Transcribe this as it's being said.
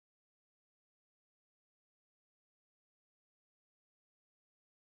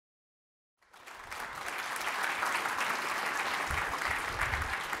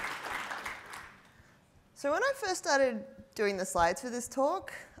So when I first started doing the slides for this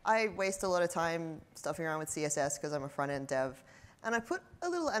talk, I waste a lot of time stuffing around with CSS because I'm a front-end dev. And I put a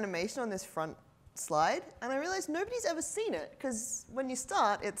little animation on this front slide, and I realized nobody's ever seen it, because when you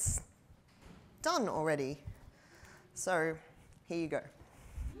start, it's done already. So here you go.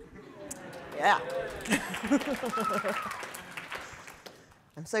 Yeah.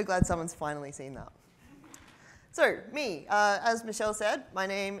 I'm so glad someone's finally seen that. So me, as Michelle said, my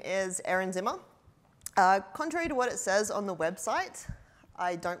name is Erin Zimmer. Contrary to what it says on the website,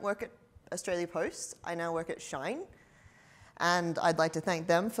 I don't work at Australia Post. I now work at Shine. And I'd like to thank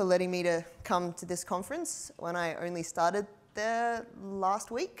them for letting me to come to this conference when I only started there last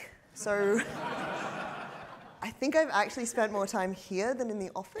week. So I think I've actually spent more time here than in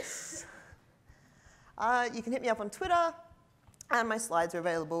the office. You can hit me up on Twitter, and my slides are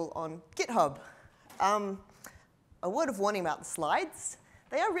available on GitHub. A word of warning about the slides.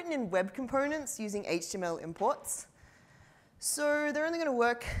 They are written in web components using HTML imports. So they're only going to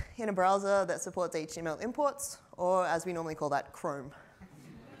work in a browser that supports HTML imports, or as we normally call that, Chrome.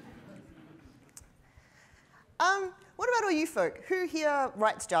 What about all you folk? Who here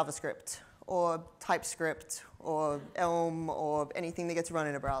writes JavaScript, or TypeScript, or Elm, or anything that gets run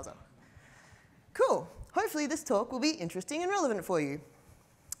in a browser? Cool. Hopefully this talk will be interesting and relevant for you.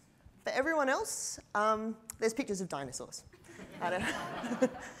 For everyone else, there's pictures of dinosaurs.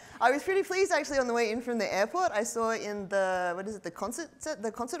 I was pretty pleased, actually, on the way in from the airport. I saw in the, what is it, the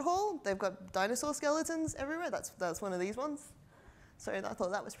concert hall, they've got dinosaur skeletons everywhere. That's one of these ones. So I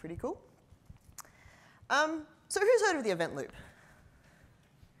thought that was pretty cool. So who's heard of the event loop?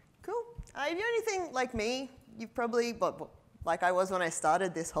 Cool. If you're anything like me, you've probably, like I was when I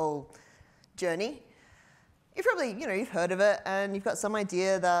started this whole journey, you've probably, you've heard of it, and you've got some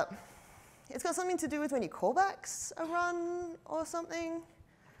idea that it's got something to do with when your callbacks are run or something.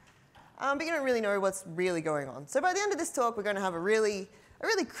 But you don't really know what's really going on. So by the end of this talk, we're going to have a really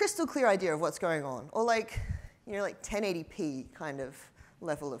crystal clear idea of what's going on, or like 1080p kind of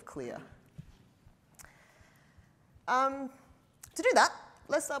level of clear. To do that,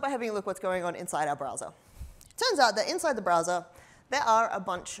 let's start by having a look what's going on inside our browser. It turns out that inside the browser, there are a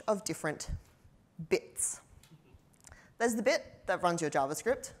bunch of different bits. There's the bit that runs your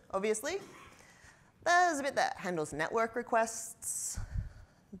JavaScript, obviously. There's a bit that handles network requests.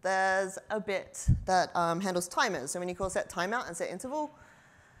 There's a bit that handles timers. So when you call set timeout and set interval,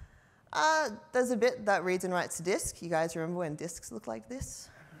 there's a bit that reads and writes to disk. You guys remember when disks look like this,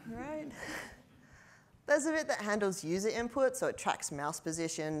 right? There's a bit that handles user input, so it tracks mouse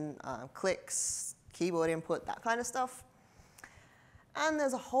position, clicks, keyboard input, that kind of stuff. And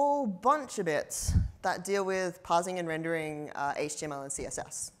there's a whole bunch of bits that deal with parsing and rendering HTML and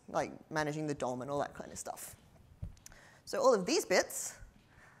CSS, like managing the DOM and all that kind of stuff. So all of these bits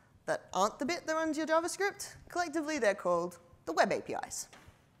that aren't the bit that runs your JavaScript, collectively they're called the web APIs.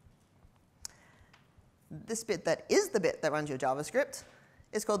 This bit that is the bit that runs your JavaScript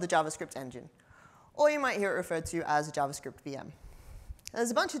is called the JavaScript engine, or you might hear it referred to as a JavaScript VM.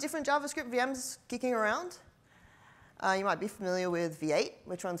 There's a bunch of different JavaScript VMs kicking around. You might be familiar with V8,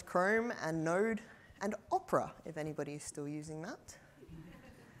 which runs Chrome and Node and Opera, if anybody's still using that.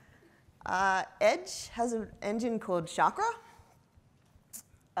 Edge has an engine called Chakra.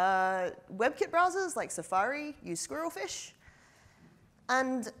 WebKit browsers like Safari use Squirrelfish.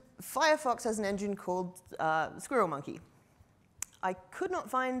 And Firefox has an engine called Squirrel Monkey. I could not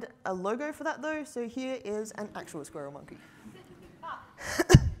find a logo for that, though, so here is an actual squirrel monkey.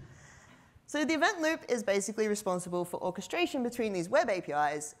 So the event loop is basically responsible for orchestration between these web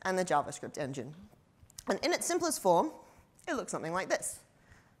APIs and the JavaScript engine. And in its simplest form, it looks something like this.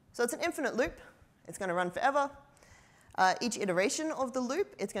 So it's an infinite loop. It's going to run forever. Each iteration of the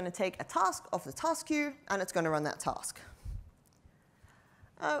loop, it's going to take a task off the task queue, and it's going to run that task.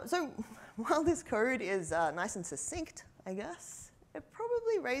 So while this code is nice and succinct, I guess, it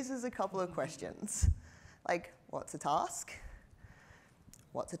probably raises a couple of questions. Like, what's a task?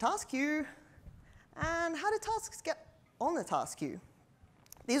 What's a task queue? And how do tasks get on the task queue?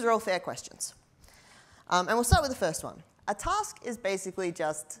 These are all fair questions. And we'll start with the first one. A task is basically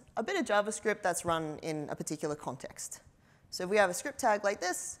just a bit of JavaScript that's run in a particular context. So if we have a script tag like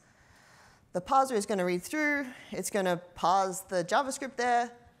this, the parser is going to read through, it's going to parse the JavaScript there,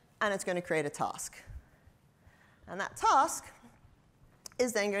 and it's going to create a task. And that task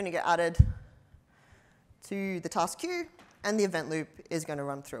is then going to get added to the task queue, and the event loop is going to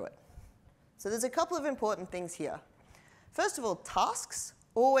run through it. So there's a couple of important things here. First of all, tasks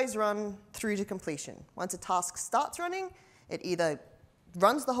always run through to completion. Once a task starts running, it either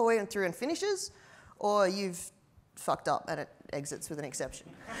runs the whole way through and finishes, or you've fucked up and it exits with an exception.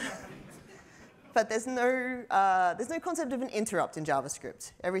 But there's no concept of an interrupt in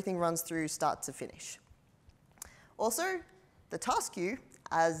JavaScript. Everything runs through start to finish. Also, the task queue,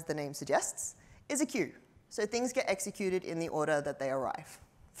 as the name suggests, is a queue. So things get executed in the order that they arrive.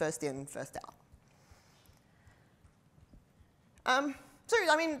 First in, first out. So,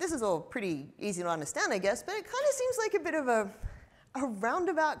 I mean, this is all pretty easy to understand, I guess, but it kind of seems like a bit of a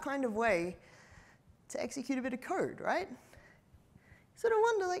roundabout kind of way to execute a bit of code, right? You sort of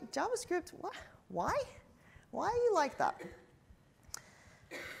wonder, like, JavaScript, why? Why are you like that?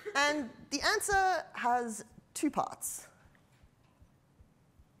 And the answer has two parts.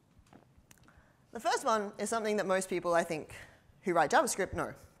 The first one is something that most people, I think, who write JavaScript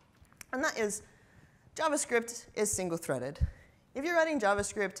know. And that is, JavaScript is single-threaded. If you're writing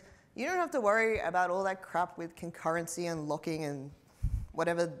JavaScript, you don't have to worry about all that crap with concurrency and locking and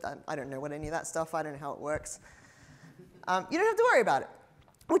whatever. I don't know what any of that stuff, I don't know how it works. You don't have to worry about it,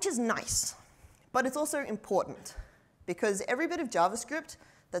 which is nice. But it's also important, because every bit of JavaScript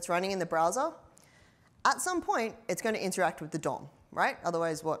that's running in the browser, at some point, it's going to interact with the DOM, right?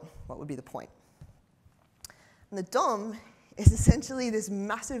 Otherwise, what would be the point? And the DOM is essentially this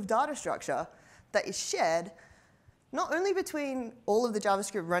massive data structure that is shared not only between all of the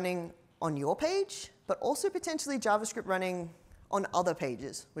JavaScript running on your page, but also potentially JavaScript running on other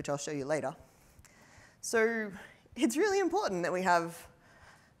pages, which I'll show you later. So it's really important that we have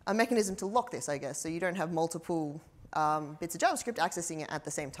a mechanism to lock this, I guess, so you don't have multiple bits of JavaScript accessing it at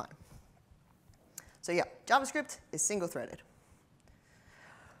the same time. So yeah, JavaScript is single-threaded.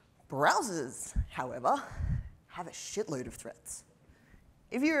 Browsers, however, have a shitload of threads.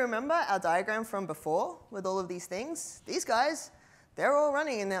 If you remember our diagram from before with all of these things, these guys, they're all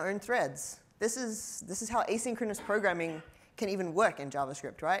running in their own threads. This is how asynchronous programming can even work in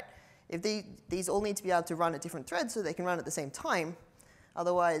JavaScript, right? If these all need to be able to run at different threads so they can run at the same time,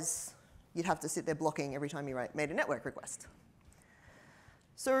 otherwise you'd have to sit there blocking every time you made a network request.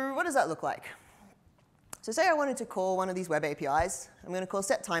 So what does that look like? So say I wanted to call one of these web APIs. I'm going to call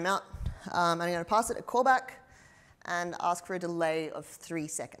setTimeout. I'm going to pass it a callback and ask for a delay of 3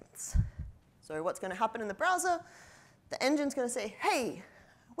 seconds. So what's going to happen in the browser? The engine's going to say, hey,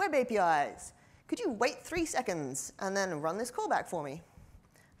 web APIs, could you wait 3 seconds and then run this callback for me?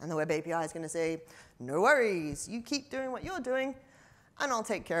 And the web API is going to say, no worries, you keep doing what you're doing, and I'll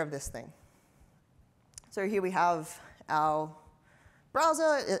take care of this thing. So here we have our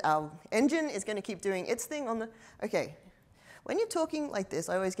browser, our engine is going to keep doing its thing on the, OK, when you're talking like this,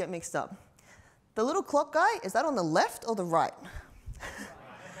 I always get mixed up. The little clock guy, is that on the left or the right?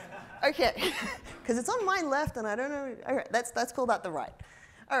 OK, because it's on my left, and I don't know. All right, let's call that the right.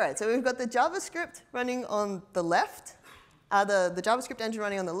 All right, so we've got the JavaScript running on the left, the JavaScript engine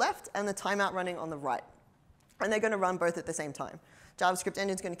running on the left, and the timeout running on the right. And they're going to run both at the same time. JavaScript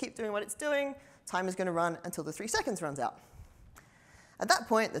engine is going to keep doing what it's doing. Time is going to run until the 3 seconds runs out. At that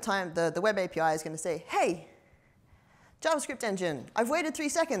point, the web API is going to say, hey, JavaScript engine, I've waited 3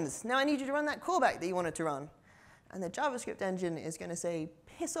 seconds. Now I need you to run that callback that you wanted to run. And the JavaScript engine is going to say,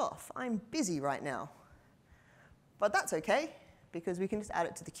 piss off, I'm busy right now. But that's OK, because we can just add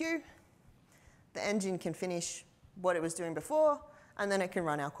it to the queue. The engine can finish what it was doing before, and then it can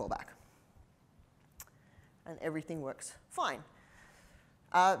run our callback. And everything works fine.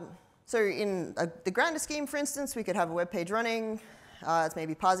 So in the grander scheme, for instance, we could have a web page running. It's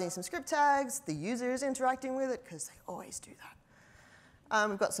maybe parsing some script tags. The user is interacting with it, because they always do that.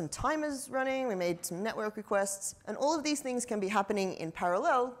 We've got some timers running. We made some network requests. And all of these things can be happening in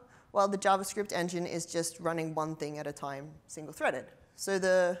parallel, while the JavaScript engine is just running one thing at a time, single-threaded. So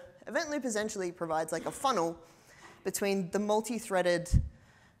the event loop essentially provides like a funnel between the multi-threaded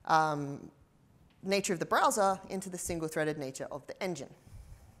nature of the browser into the single-threaded nature of the engine.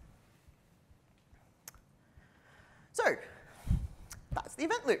 So that's the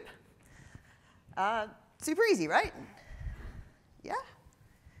event loop. Super easy, right? Yeah?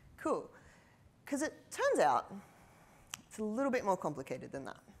 Cool. Because it turns out it's a little bit more complicated than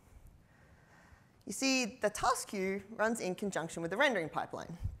that. You see, the task queue runs in conjunction with the rendering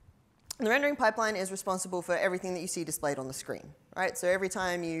pipeline. And the rendering pipeline is responsible for everything that you see displayed on the screen, right? So every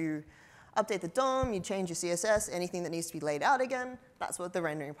time you update the DOM, you change your CSS, anything that needs to be laid out again, that's what the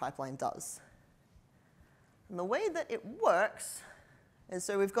rendering pipeline does. And the way that it works is,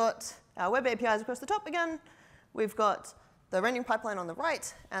 so we've got our web APIs across the top again. We've got the rendering pipeline on the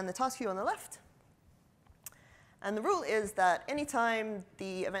right and the task queue on the left. And the rule is that anytime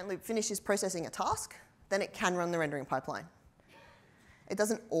the event loop finishes processing a task, then it can run the rendering pipeline. It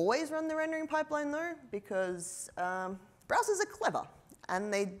doesn't always run the rendering pipeline, though, because browsers are clever,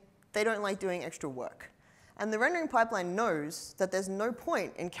 and they don't like doing extra work. And the rendering pipeline knows that there's no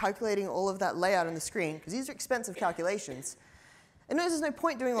point in calculating all of that layout on the screen, because these are expensive calculations. It knows there's no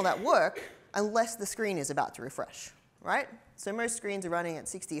point doing all that work unless the screen is about to refresh, right? So most screens are running at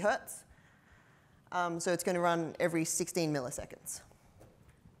 60 hertz. So it's going to run every 16 milliseconds.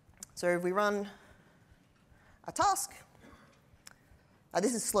 So if we run a task,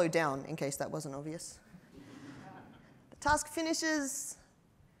 this is slowed down in case that wasn't obvious. The task finishes,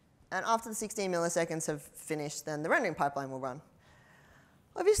 and after the 16 milliseconds have finished, then the rendering pipeline will run.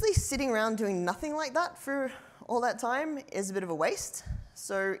 Obviously, sitting around doing nothing like that for all that time is a bit of a waste.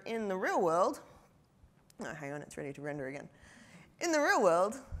 So in the real world, oh, hang on, it's ready to render again. In the real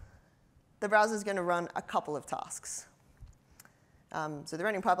world, the browser is going to run a couple of tasks. So the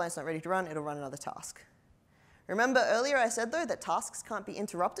rendering pipeline is not ready to run, it'll run another task. Remember earlier I said, though, that tasks can't be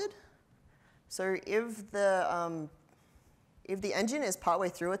interrupted. So if the engine is partway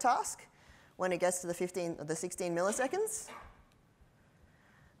through a task, when it gets to the 16 milliseconds,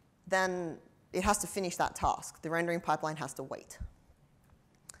 then it has to finish that task. The rendering pipeline has to wait.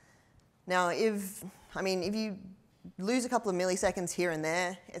 Now, if you lose a couple of milliseconds here and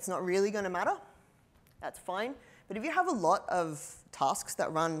there, it's not really going to matter. That's fine. But if you have a lot of tasks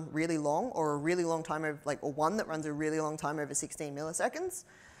that run really long, or a really long time over, or one that runs a really long time over 16 milliseconds,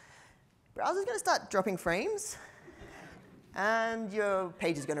 browser's going to start dropping frames, and your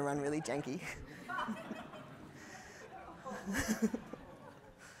page is going to run really janky.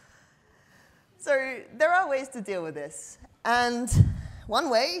 So there are ways to deal with this. And one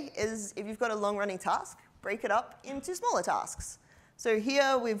way is, if you've got a long-running task, break it up into smaller tasks. So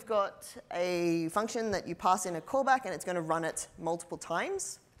here we've got a function that you pass in a callback, and it's going to run it multiple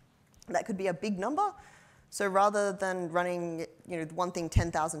times. That could be a big number. So rather than running one thing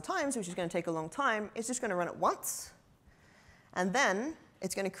 10,000 times, which is going to take a long time, it's just going to run it once. And then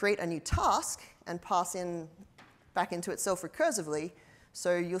it's going to create a new task and pass in back into itself recursively.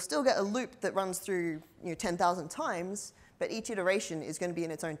 So you'll still get a loop that runs through 10,000 times, but each iteration is going to be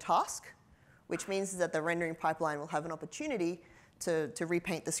in its own task, which means that the rendering pipeline will have an opportunity to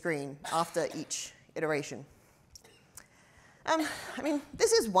repaint the screen after each iteration.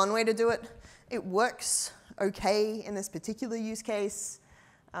 This is one way to do it. It works OK in this particular use case.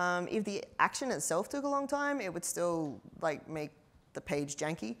 If the action itself took a long time, it would still make the page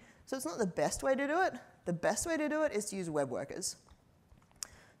janky. So it's not the best way to do it. The best way to do it is to use web workers.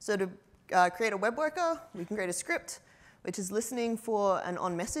 So to create a web worker, we can create a script, which is listening for an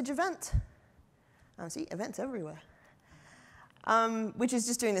on-message event. See, events everywhere. Which is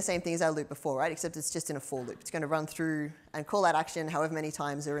just doing the same thing as our loop before, right? Except it's just in a for loop. It's going to run through and call that action however many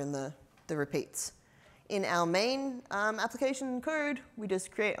times are in the repeats. In our main application code, we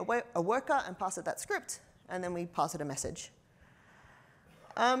just create a worker and pass it that script, and then we pass it a message.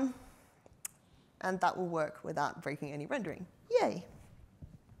 And that will work without breaking any rendering. Yay.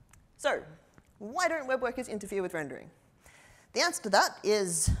 So why don't web workers interfere with rendering? The answer to that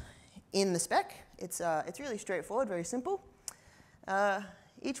is in the spec. It's really straightforward, very simple.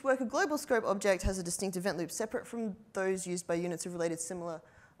 Each worker global scope object has a distinct event loop separate from those used by units of related similar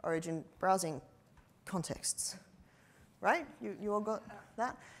origin browsing contexts. Right? You all got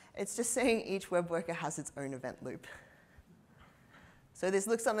that? It's just saying each web worker has its own event loop. So this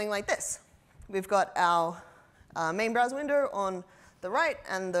looks something like this. We've got our main browser window on the right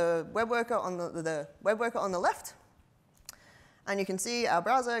and the web worker on the left. And you can see our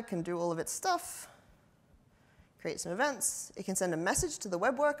browser can do all of its stuff, create some events. It can send a message to the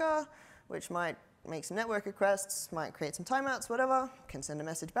web worker, which might make some network requests, might create some timeouts, whatever, can send a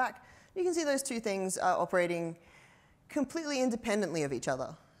message back. You can see those two things are operating completely independently of each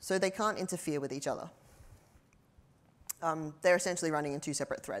other, so they can't interfere with each other. They're essentially running in two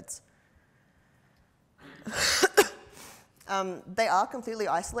separate threads. They are completely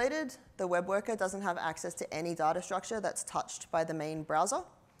isolated. The web worker doesn't have access to any data structure that's touched by the main browser.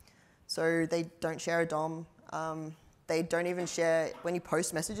 So they don't share a DOM. They don't even share, when you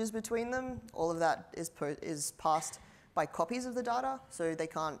post messages between them, all of that is passed by copies of the data, so they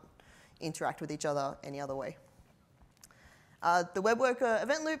can't interact with each other any other way. The web worker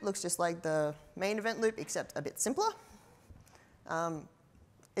event loop looks just like the main event loop, except a bit simpler.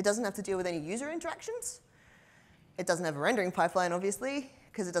 It doesn't have to deal with any user interactions. It doesn't have a rendering pipeline, obviously,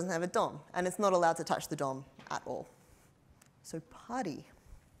 because it doesn't have a DOM. And it's not allowed to touch the DOM at all. So party.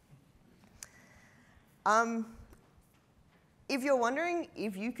 If you're wondering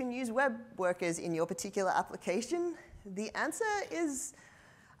if you can use web workers in your particular application, the answer is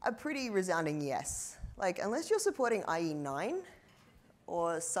a pretty resounding yes. Unless you're supporting IE 9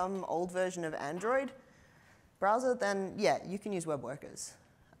 or some old version of Android browser, then yeah, you can use web workers.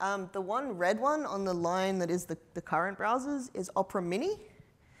 The one red one on the line that is the current browsers is Opera Mini.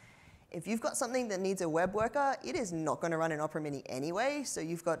 If you've got something that needs a web worker, it is not going to run in Opera Mini anyway, so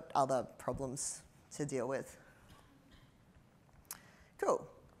you've got other problems to deal with. Cool.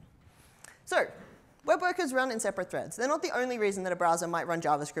 So, web workers run in separate threads. They're not the only reason that a browser might run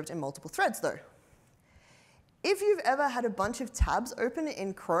JavaScript in multiple threads, though. If you've ever had a bunch of tabs open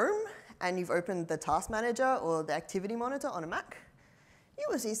in Chrome, and you've opened the task manager or the activity monitor on a Mac, you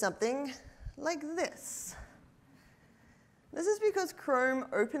will see something like this. This is because Chrome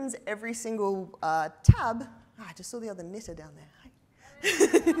opens every single tab. Oh, I just saw the other knitter down there.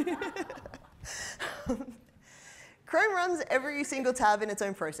 Chrome runs every single tab in its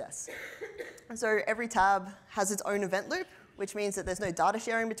own process. So every tab has its own event loop, which means that there's no data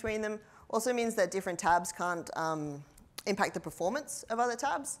sharing between them. Also means that different tabs can't impact the performance of other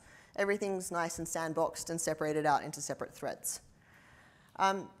tabs. Everything's nice and sandboxed and separated out into separate threads.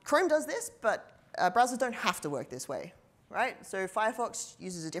 Chrome does this, but browsers don't have to work this way. Right? So Firefox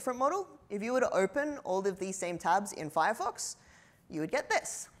uses a different model. If you were to open all of these same tabs in Firefox, you would get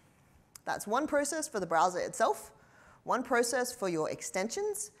this. That's one process for the browser itself, one process for your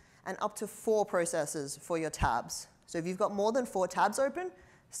extensions, and up to 4 processes for your tabs. So if you've got more than 4 tabs open,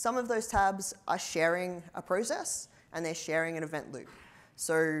 some of those tabs are sharing a process, and they're sharing an event loop.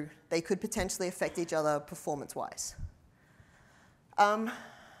 So they could potentially affect each other performance-wise.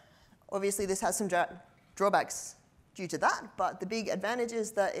 Obviously, this has some drawbacks due to that, but the big advantage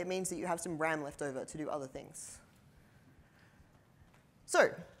is that it means that you have some RAM left over to do other things. So,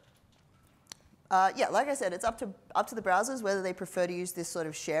 yeah, like I said, it's up to the browsers whether they prefer to use this sort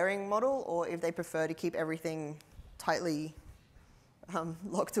of sharing model or if they prefer to keep everything tightly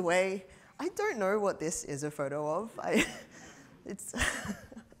locked away. I don't know what this is a photo of. It's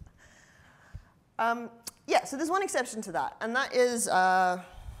yeah, so there's one exception to that, and that is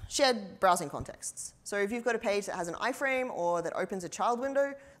shared browsing contexts. So if you've got a page that has an iframe or that opens a child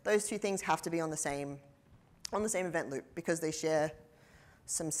window, those two things have to be on the same event loop because they share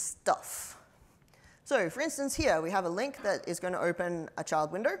some stuff. So for instance, here we have a link that is going to open a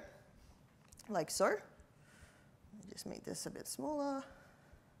child window, like so. Let me just make this a bit smaller.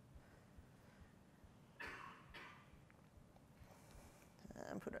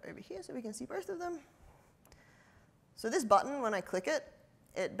 And put it over here so we can see both of them. So this button, when I click it,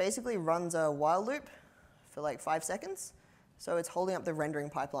 it basically runs a while loop for like 5 seconds. So it's holding up the rendering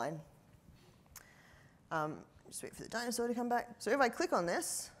pipeline. Just wait for the dinosaur to come back. So if I click on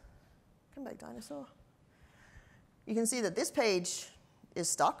this, come back dinosaur, you can see that this page is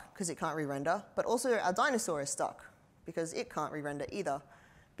stuck because it can't re-render, but also our dinosaur is stuck because it can't re-render either,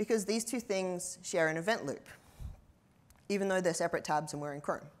 because these two things share an event loop, even though they're separate tabs and we're in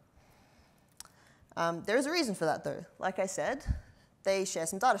Chrome. There is a reason for that, though. Like I said, they share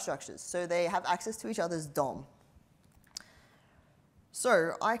some data structures, so they have access to each other's DOM.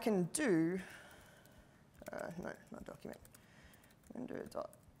 So I can do, no, not document, render dot.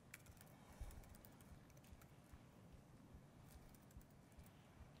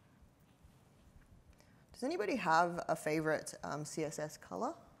 Does anybody have a favorite CSS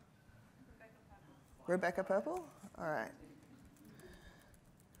color? Rebecca Purple? All right.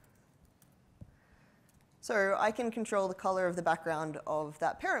 So I can control the color of the background of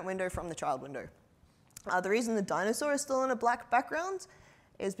that parent window from the child window. The reason the dinosaur is still in a black background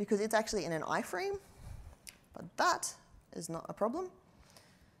is because it's actually in an iframe, but that is not a problem.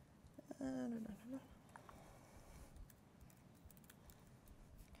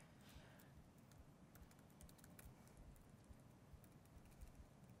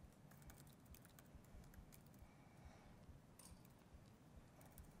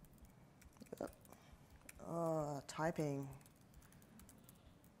 Oh, typing.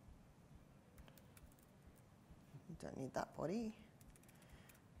 Don't need that body.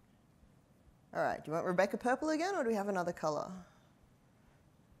 All right, do you want Rebecca Purple again, or do we have another color?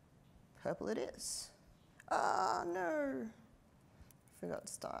 Purple it is. Ah, no. Forgot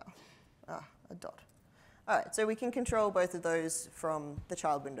style. Ah, a dot. All right, so we can control both of those from the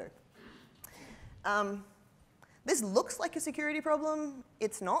child window. This looks like a security problem.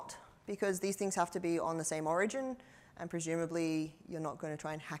 It's not, because these things have to be on the same origin, and presumably you're not going to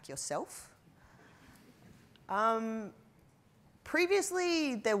try and hack yourself.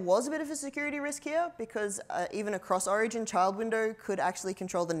 Previously, there was a bit of a security risk here, because even a cross-origin child window could actually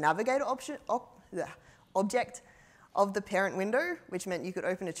control the navigator object of the parent window, which meant you could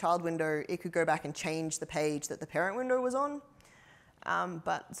open a child window, it could go back and change the page that the parent window was on.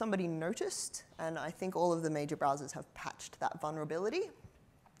 But somebody noticed, and I think all of the major browsers have patched that vulnerability.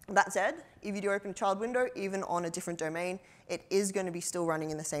 That said, if you do open a child window, even on a different domain, it is going to be still running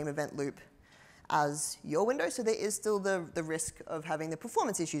in the same event loop as your window, so there is still the risk of having the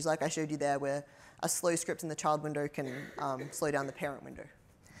performance issues like I showed you there, where a slow script in the child window can slow down the parent window.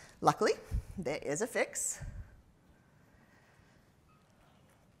 Luckily, there is a fix.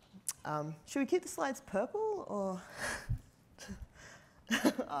 Should we keep the slides purple, or?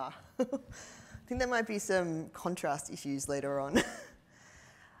 I think there might be some contrast issues later on.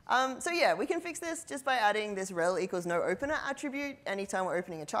 So yeah, we can fix this just by adding this rel equals no opener attribute anytime we're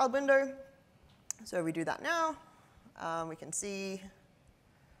opening a child window. So if we do that now, we can see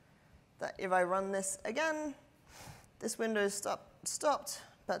that if I run this again, this window is stopped,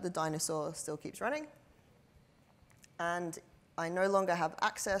 but the dinosaur still keeps running. And I no longer have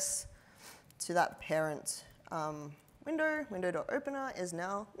access to that parent window. Window.opener is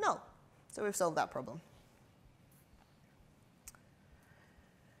now null. So we've solved that problem.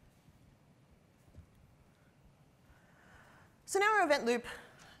 So now our event loop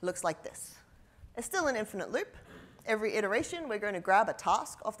looks like this. It's still an infinite loop. Every iteration, we're going to grab a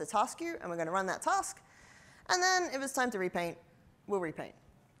task off the task queue, and we're going to run that task. And then if it's time to repaint, we'll repaint.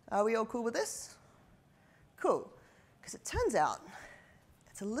 Are we all cool with this? Cool. Because it turns out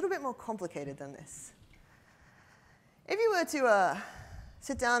it's a little bit more complicated than this. If you were to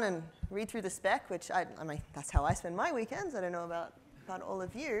sit down and read through the spec, which I mean, that's how I spend my weekends. I don't know about all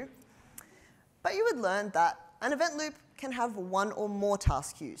of you. But you would learn that an event loop can have one or more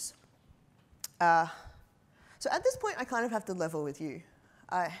task queues. So at this point, I kind of have to level with you.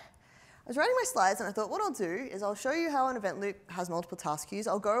 I was writing my slides, and I thought what I'll do is I'll show you how an event loop has multiple task queues.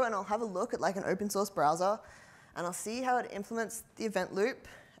 I'll go and I'll have a look at like an open source browser, and I'll see how it implements the event loop,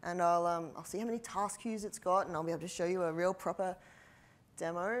 and I'll see how many task queues it's got, and I'll be able to show you a real proper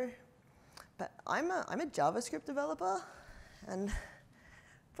demo. But I'm a JavaScript developer, and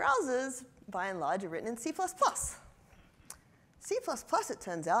browsers, by and large, are written in C++. C++, it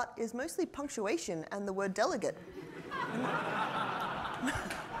turns out, is mostly punctuation and the word delegate.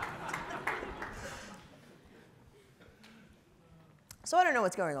 So I don't know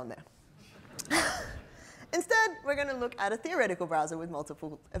what's going on there. Instead, we're going to look at a theoretical browser with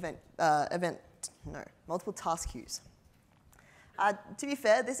multiple multiple task queues. To be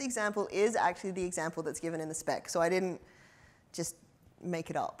fair, this example is actually the example that's given in the spec, so I didn't just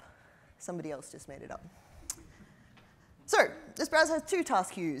make it up. Somebody else just made it up. So this browser has two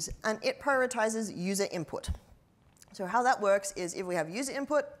task queues, and it prioritizes user input. So how that works is if we have user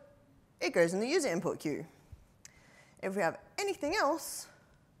input, it goes in the user input queue. If we have anything else,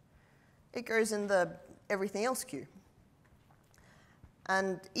 it goes in the everything else queue.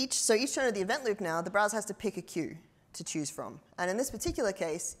 And each turn of the event loop now, the browser has to pick a queue to choose from. And in this particular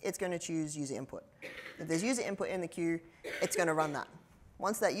case, it's going to choose user input. If there's user input in the queue, it's going to run that.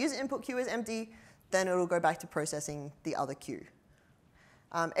 Once that user input queue is empty, then it'll go back to processing the other queue.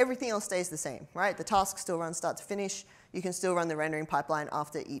 Everything else stays the same, right? The task still runs start to finish. You can still run the rendering pipeline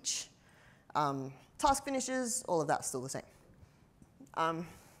after each task finishes. All of that's still the same. I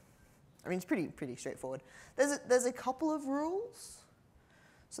mean, it's pretty straightforward. There's a couple of rules.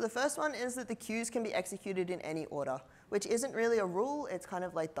 So the first one is that the queues can be executed in any order, which isn't really a rule. It's kind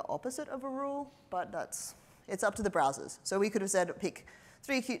of like the opposite of a rule, but it's up to the browsers. So we could have said pick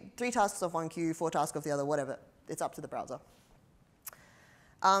three tasks off one queue, 4 tasks off the other, whatever. It's up to the browser.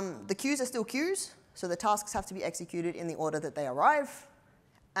 The queues are still queues, so the tasks have to be executed in the order that they arrive.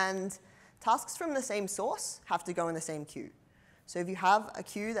 And tasks from the same source have to go in the same queue. So if you have a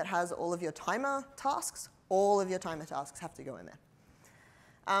queue that has all of your timer tasks, all of your timer tasks have to go in there.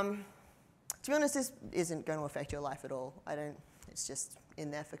 To be honest, this isn't going to affect your life at all. It's just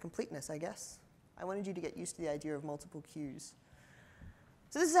in there for completeness, I guess. I wanted you to get used to the idea of multiple queues.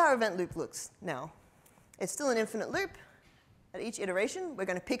 So this is how our event loop looks now. It's still an infinite loop. At each iteration, we're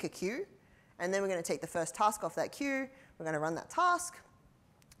going to pick a queue, and then we're going to take the first task off that queue. We're going to run that task,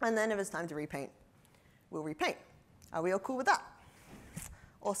 and then if it's time to repaint, we'll repaint. Are we all cool with that?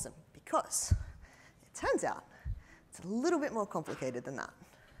 Awesome, because it turns out it's a little bit more complicated than that.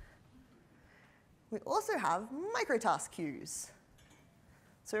 We also have microtask queues.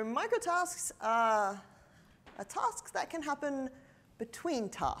 So microtasks are tasks that can happen between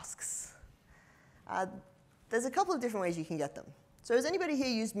tasks. There's a couple of different ways you can get them. So has anybody here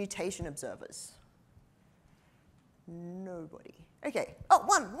used mutation observers? Nobody. OK. Oh,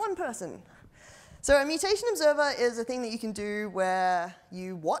 one person. So a mutation observer is a thing that you can do where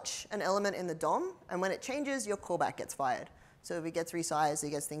you watch an element in the DOM, and when it changes, your callback gets fired. So if it gets resized,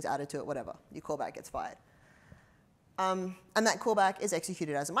 it gets things added to it, whatever, your callback gets fired. And that callback is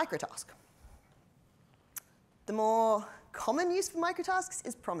executed as a microtask. The more common use for microtasks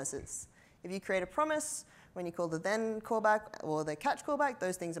is promises. If you create a promise, when you call the then callback or the catch callback,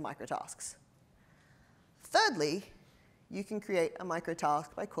 those things are microtasks. Thirdly, you can create a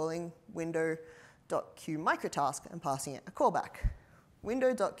microtask by calling window.queueMicrotask and passing it a callback.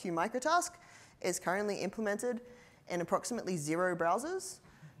 Window.queueMicrotask is currently implemented in approximately 0 browsers.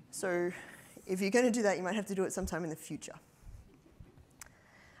 So if you're going to do that, you might have to do it sometime in the future.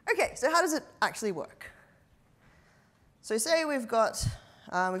 OK, so how does it actually work? So say we've got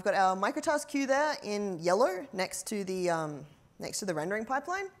our microtask queue there in yellow next to the rendering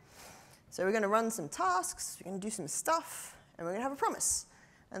pipeline. So we're going to run some tasks, we're going to do some stuff, and we're going to have a promise.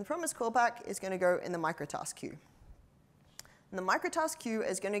 And the promise callback is going to go in the microtask queue. And the microtask queue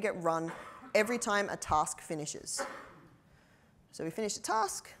is going to get run every time a task finishes. So we finish the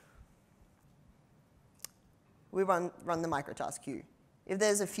task, we run the microtask queue. If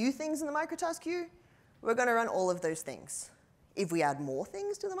there's a few things in the microtask queue, we're going to run all of those things. If we add more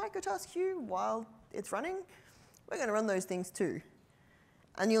things to the microtask queue while it's running, we're going to run those things too.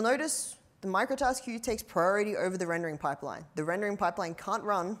 And you'll notice the microtask queue takes priority over the rendering pipeline. The rendering pipeline can't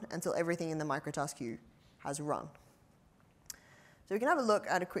run until everything in the microtask queue has run. So we can have a look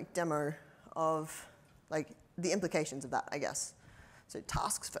at a quick demo of the implications of that, I guess. So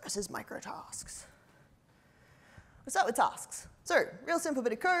tasks versus microtasks. We'll start with tasks. So real simple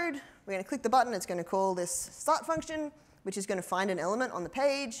bit of code. We're going to click the button. It's going to call this start function, which is going to find an element on the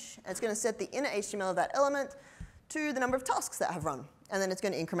page. And it's going to set the inner HTML of that element to the number of tasks that have run. And then it's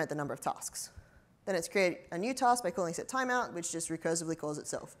going to increment the number of tasks. Then it's create a new task by calling setTimeout, which just recursively calls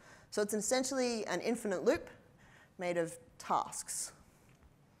itself. So it's essentially an infinite loop made of tasks.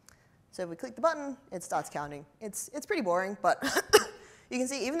 So if we click the button, it starts counting. It's pretty boring, but you can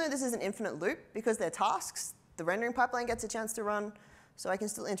see even though this is an infinite loop, because they're tasks, the rendering pipeline gets a chance to run. So I can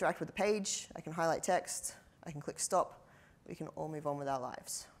still interact with the page. I can highlight text. I can click stop. We can all move on with our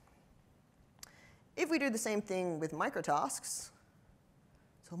lives. If we do the same thing with microtasks,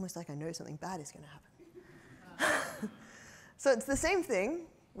 it's almost like I know something bad is going to happen. So it's the same thing.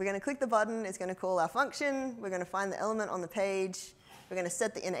 We're going to click the button. It's going to call our function. We're going to find the element on the page. We're going to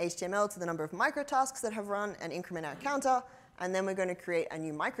set the inner HTML to the number of microtasks that have run and increment our counter. And then we're going to create a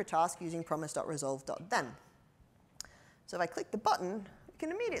new microtask using promise.resolve.then. So if I click the button, we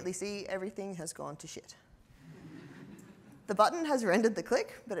can immediately see everything has gone to shit. The button has rendered the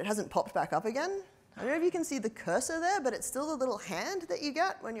click, but it hasn't popped back up again. I don't know if you can see the cursor there, but it's still the little hand that you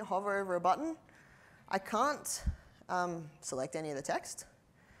get when you hover over a button. I can't select any of the text.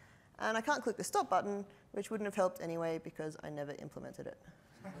 And I can't click the stop button, which wouldn't have helped anyway because I never implemented it.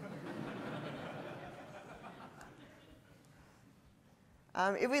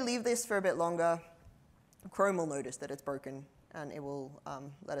 If we leave this for a bit longer, Chrome will notice that it's broken, and it will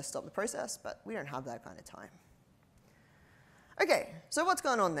let us stop the process, but we don't have that kind of time. OK, so what's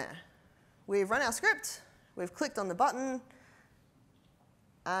going on there? We've run our script. We've clicked on the button.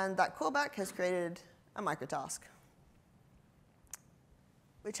 And that callback has created a microtask,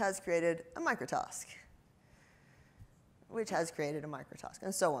 which has created a microtask, which has created a microtask,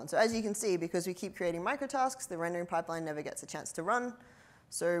 and so on. So as you can see, because we keep creating microtasks, the rendering pipeline never gets a chance to run.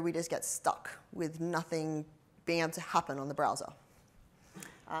 So we just get stuck with nothing being able to happen on the browser.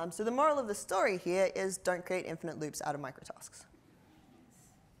 So the moral of the story here is don't create infinite loops out of microtasks.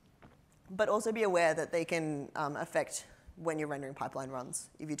 But also be aware that they can affect when your rendering pipeline runs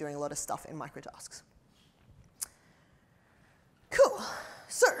if you're doing a lot of stuff in microtasks. Cool.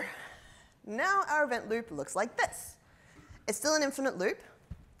 So now our event loop looks like this. It's still an infinite loop.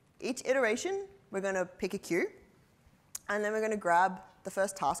 Each iteration, we're going to pick a queue. And then we're going to grab the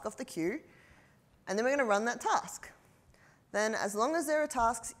first task off the queue. And then we're going to run that task. Then as long as there are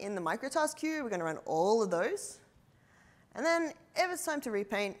tasks in the microtask queue, we're going to run all of those. And then if it's time to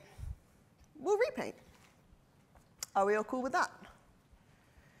repaint, we'll repaint. Are we all cool with that?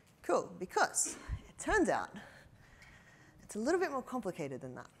 Cool, because it turns out it's a little bit more complicated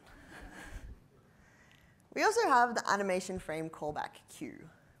than that. We also have the animation frame callback queue,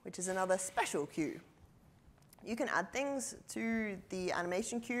 which is another special queue. You can add things to the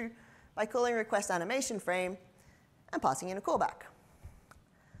animation queue by calling request animation frame and passing in a callback.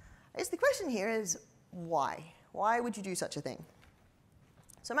 I guess the question here is why? Why would you do such a thing?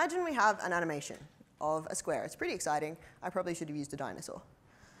 So imagine we have an animation of a square. It's pretty exciting. I probably should have used a dinosaur.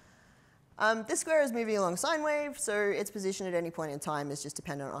 This square is moving along sine wave, so its position at any point in time is just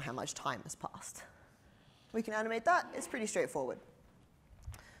dependent on how much time has passed. We can animate that. It's pretty straightforward.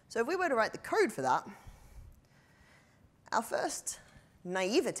 So if we were to write the code for that, our first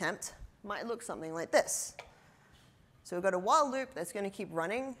naive attempt might look something like this. So we've got a while loop that's going to keep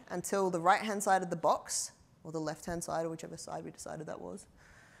running until the right-hand side of the box or the left-hand side, or whichever side we decided that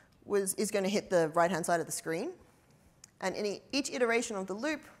is going to hit the right-hand side of the screen. And in each iteration of the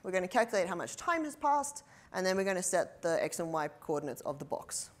loop, we're going to calculate how much time has passed, and then we're going to set the x and y coordinates of the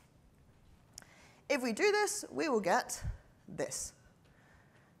box. If we do this, we will get this.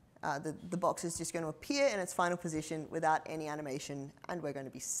 The box is just going to appear in its final position without any animation, and we're going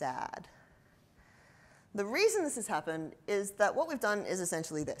to be sad. The reason this has happened is that what we've done is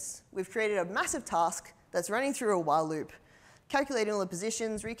essentially this. We've created a massive task that's running through a while loop, calculating all the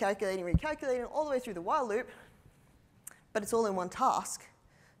positions, recalculating all the way through the while loop, but it's all in one task,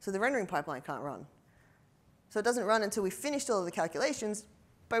 so the rendering pipeline can't run. So it doesn't run until we've finished all of the calculations,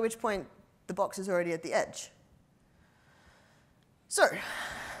 by which point the box is already at the edge. So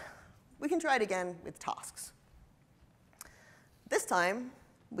we can try it again with tasks. This time,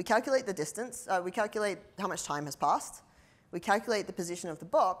 we calculate the distance, we calculate how much time has passed, we calculate the position of the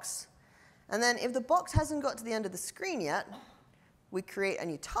box, and then if the box hasn't got to the end of the screen yet, we create a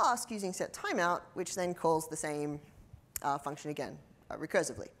new task using setTimeout, which then calls the same function again,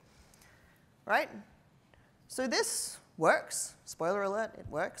 recursively. Right? So this works. Spoiler alert, it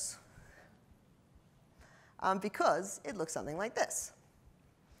works. Because it looks something like this.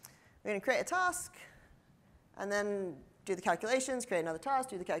 We're going to create a task, and then do the calculations, create another task,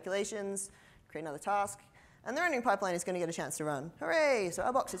 do the calculations, create another task, and the rendering pipeline is going to get a chance to run. Hooray! So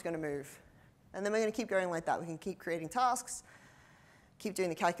our box is going to move. And then we're going to keep going like that. We can keep creating tasks, keep doing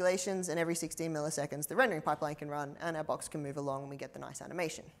the calculations, and every 16 milliseconds the rendering pipeline can run, and our box can move along, and we get the nice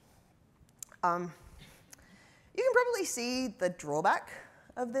animation. You can probably see the drawback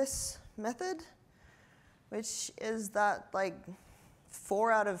of this method, which is that like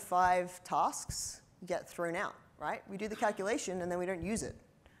 4 out of 5 tasks get thrown out, right? We do the calculation, and then we don't use it.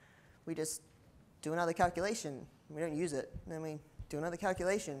 We just do another calculation. We don't use it. And then we do another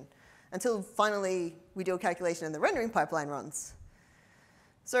calculation until finally we do a calculation and the rendering pipeline runs.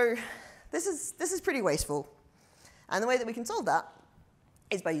 So this is pretty wasteful. And the way that we can solve that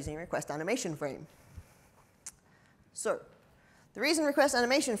is by using request animation frame. So the reason request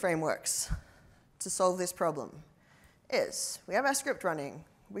animation frame works to solve this problem is we have our script running.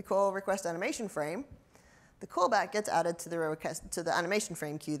 We call request animation frame. The callback gets added to the animation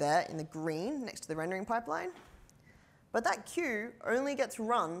frame queue there in the green next to the rendering pipeline. But that queue only gets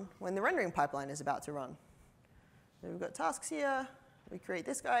run when the rendering pipeline is about to run. So we've got tasks here. We create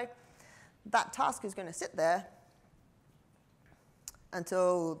this guy. That task is going to sit there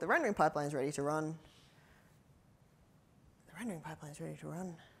until the rendering pipeline is ready to run. The rendering pipeline is ready to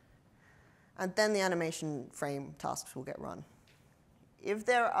run. And then the animation frame tasks will get run. If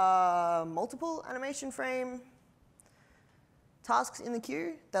there are multiple animation frame tasks in the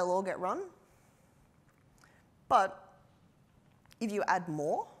queue, they'll all get run. But if you add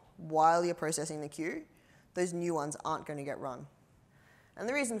more while you're processing the queue, those new ones aren't going to get run. And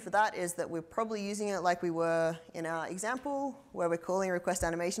the reason for that is that we're probably using it like we were in our example, where we're calling a request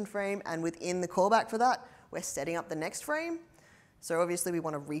animation frame, and within the callback for that, we're setting up the next frame. So obviously, we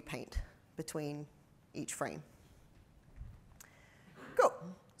want to repaint between each frame. Cool.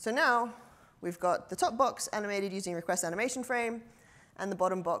 So now we've got the top box animated using request animation frame, and the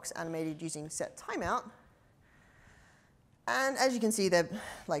bottom box animated using setTimeout. And as you can see,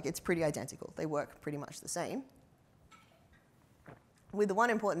 it's pretty identical. They work pretty much the same. With the one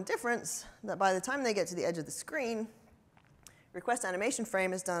important difference, that by the time they get to the edge of the screen, request animation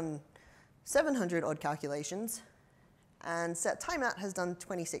frame has done 700 odd calculations, and setTimeout has done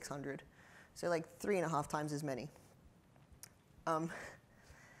 2,600. So like 3.5 times as many. The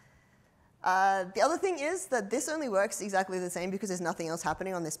other thing is that this only works exactly the same because there's nothing else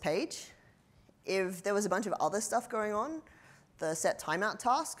happening on this page. If there was a bunch of other stuff going on, the setTimeout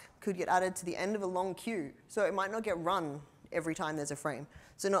task could get added to the end of a long queue. So it might not get run every time there's a frame.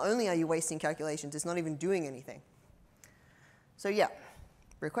 So not only are you wasting calculations, it's not even doing anything. So yeah,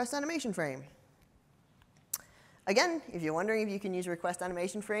 request animation frame. Again, if you're wondering if you can use request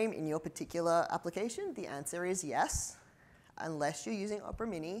animation frame in your particular application, the answer is yes, unless you're using Opera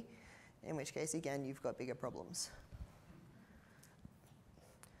Mini, in which case, again, you've got bigger problems.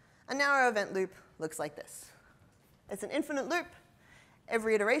 And now our event loop looks like this. It's an infinite loop.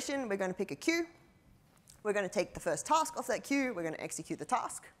 Every iteration, we're going to pick a queue. We're going to take the first task off that queue. We're going to execute the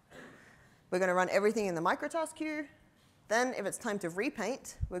task. We're going to run everything in the microtask queue. Then, if it's time to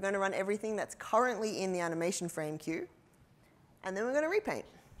repaint, we're going to run everything that's currently in the animation frame queue. And then we're going to repaint.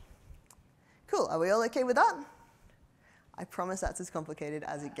 Cool. Are we all OK with that? I promise that's as complicated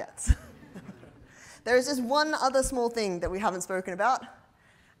as it gets. There is just one other small thing that we haven't spoken about,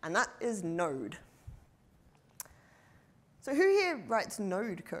 and that is Node. So who here writes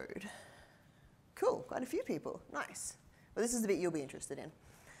Node code? cool, quite a few people, nice. Well, this is the bit you'll be interested in.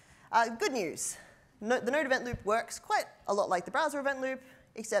 Good news, the node event loop works quite a lot like the browser event loop,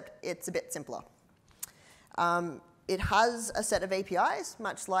 except it's a bit simpler. It has a set of APIs,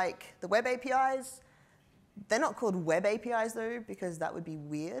 much like the web APIs. They're not called web APIs, though, because that would be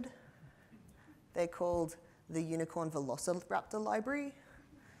weird. They're called the Unicorn Velociraptor Library,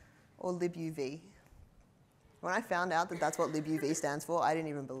 or libuv. When I found out that that's what libuv stands for, I didn't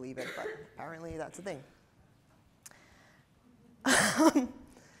even believe it, but apparently that's a thing.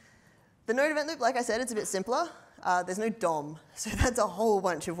 The node event loop, like I said, it's a bit simpler. There's no DOM, so that's a whole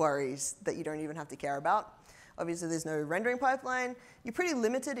bunch of worries that you don't even have to care about. Obviously, there's no rendering pipeline. You're pretty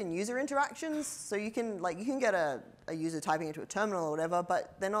limited in user interactions, so you can get a user typing into a terminal or whatever,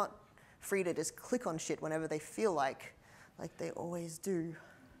 but they're not free to just click on shit whenever they feel like they always do.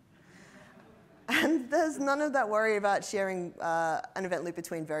 And there's none of that worry about sharing an event loop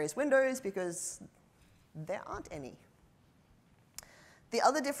between various windows, because there aren't any. The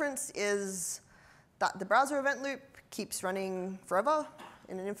other difference is that the browser event loop keeps running forever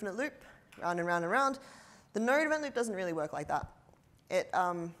in an infinite loop, round and round and round. The node event loop doesn't really work like that.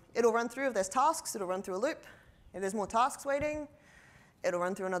 It'll run through, if there's tasks, it'll run through a loop. If there's more tasks waiting, it'll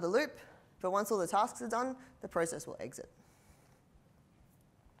run through another loop. But once all the tasks are done, the process will exit.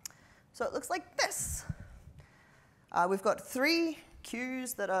 So it looks like this. We've got 3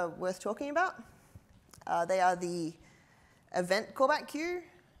 queues that are worth talking about. They are the event callback queue,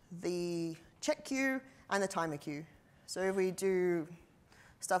 the check queue, and the timer queue. So if we do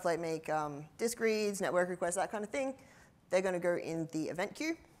stuff like make disk reads, network requests, that kind of thing, they're going to go in the event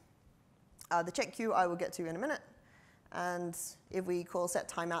queue. The check queue I will get to in a minute. And if we call set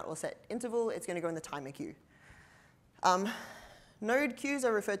timeout or set interval, it's going to go in the timer queue. Node queues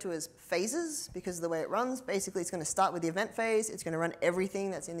are referred to as phases because of the way it runs. Basically, it's going to start with the event phase. It's going to run everything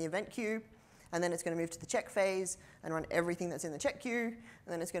that's in the event queue. And then it's going to move to the check phase and run everything that's in the check queue. And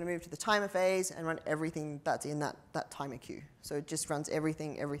then it's going to move to the timer phase and run everything that's in that timer queue. So it just runs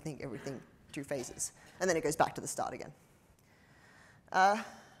everything through phases. And then it goes back to the start again.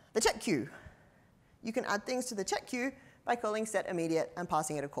 The check queue. You can add things to the check queue by calling set immediate and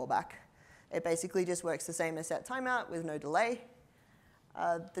passing it a callback. It basically just works the same as set timeout with no delay.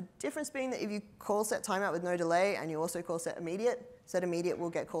 The difference being that if you call set timeout with no delay and you also call set immediate will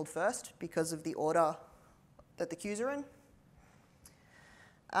get called first because of the order that the queues are in.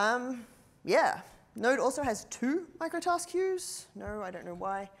 Yeah, Node also has 2 microtask queues. No, I don't know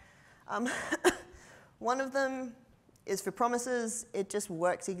why. One of them is for promises. It just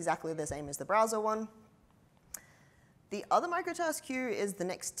works exactly the same as the browser one. The other microtask queue is the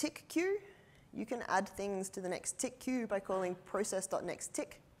next tick queue. You can add things to the next tick queue by calling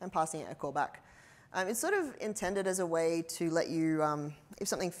process.nextTick and passing it a callback. It's sort of intended as a way to let you, if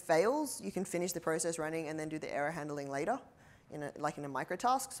something fails, you can finish the process running and then do the error handling later, like in a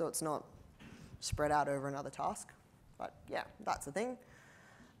microtask, so it's not spread out over another task. But yeah, that's the thing.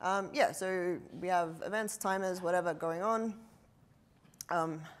 Yeah, so we have events, timers, whatever going on.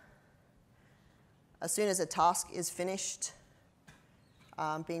 As soon as a task is finished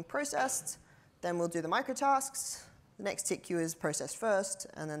being processed, then we'll do the microtasks. The next tick queue is processed first,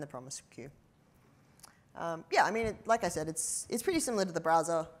 and then the promise queue. Yeah, I mean, like I said, it's pretty similar to the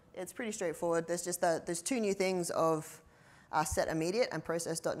browser. It's pretty straightforward. There's just there's 2 new things of set immediate and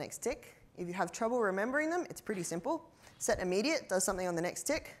process.nextTick. If you have trouble remembering them, it's pretty simple. Set immediate does something on the next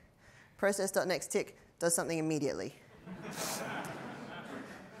tick. Process.nextTick does something immediately.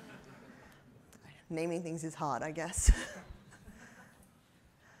 Naming things is hard, I guess.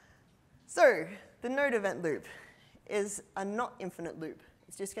 So the node event loop is a not infinite loop.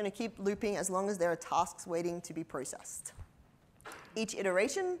 It's just going to keep looping as long as there are tasks waiting to be processed. Each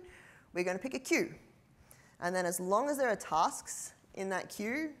iteration, we're going to pick a queue. And then as long as there are tasks in that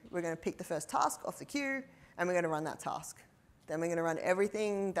queue, we're going to pick the first task off the queue, and we're going to run that task. Then we're going to run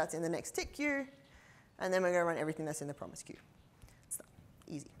everything that's in the next tick queue, and then we're going to run everything that's in the promise queue. So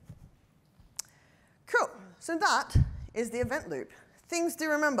easy. Cool. So that is the event loop. Things to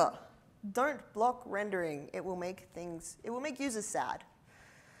remember. Don't block rendering. It will make users sad.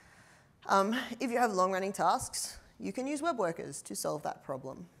 If you have long-running tasks, you can use web workers to solve that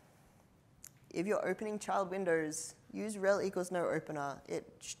problem. If you're opening child windows, use rel equals no opener.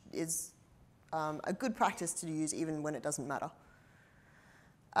 It is a good practice to use even when it doesn't matter.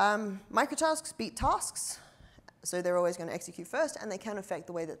 Microtasks beat tasks, so they're always going to execute first, and they can affect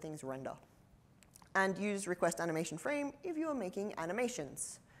the way that things render. And use request animation frame if you are making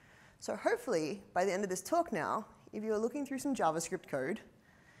animations. So hopefully, by the end of this talk now, if you're looking through some JavaScript code,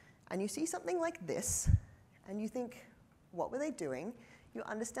 and you see something like this, and you think, what were they doing? You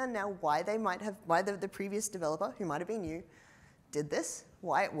understand now why the previous developer, who might have been you, did this,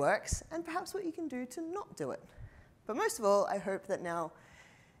 why it works, and perhaps what you can do to not do it. But most of all, I hope that now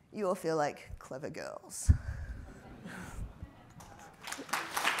you all feel like clever girls.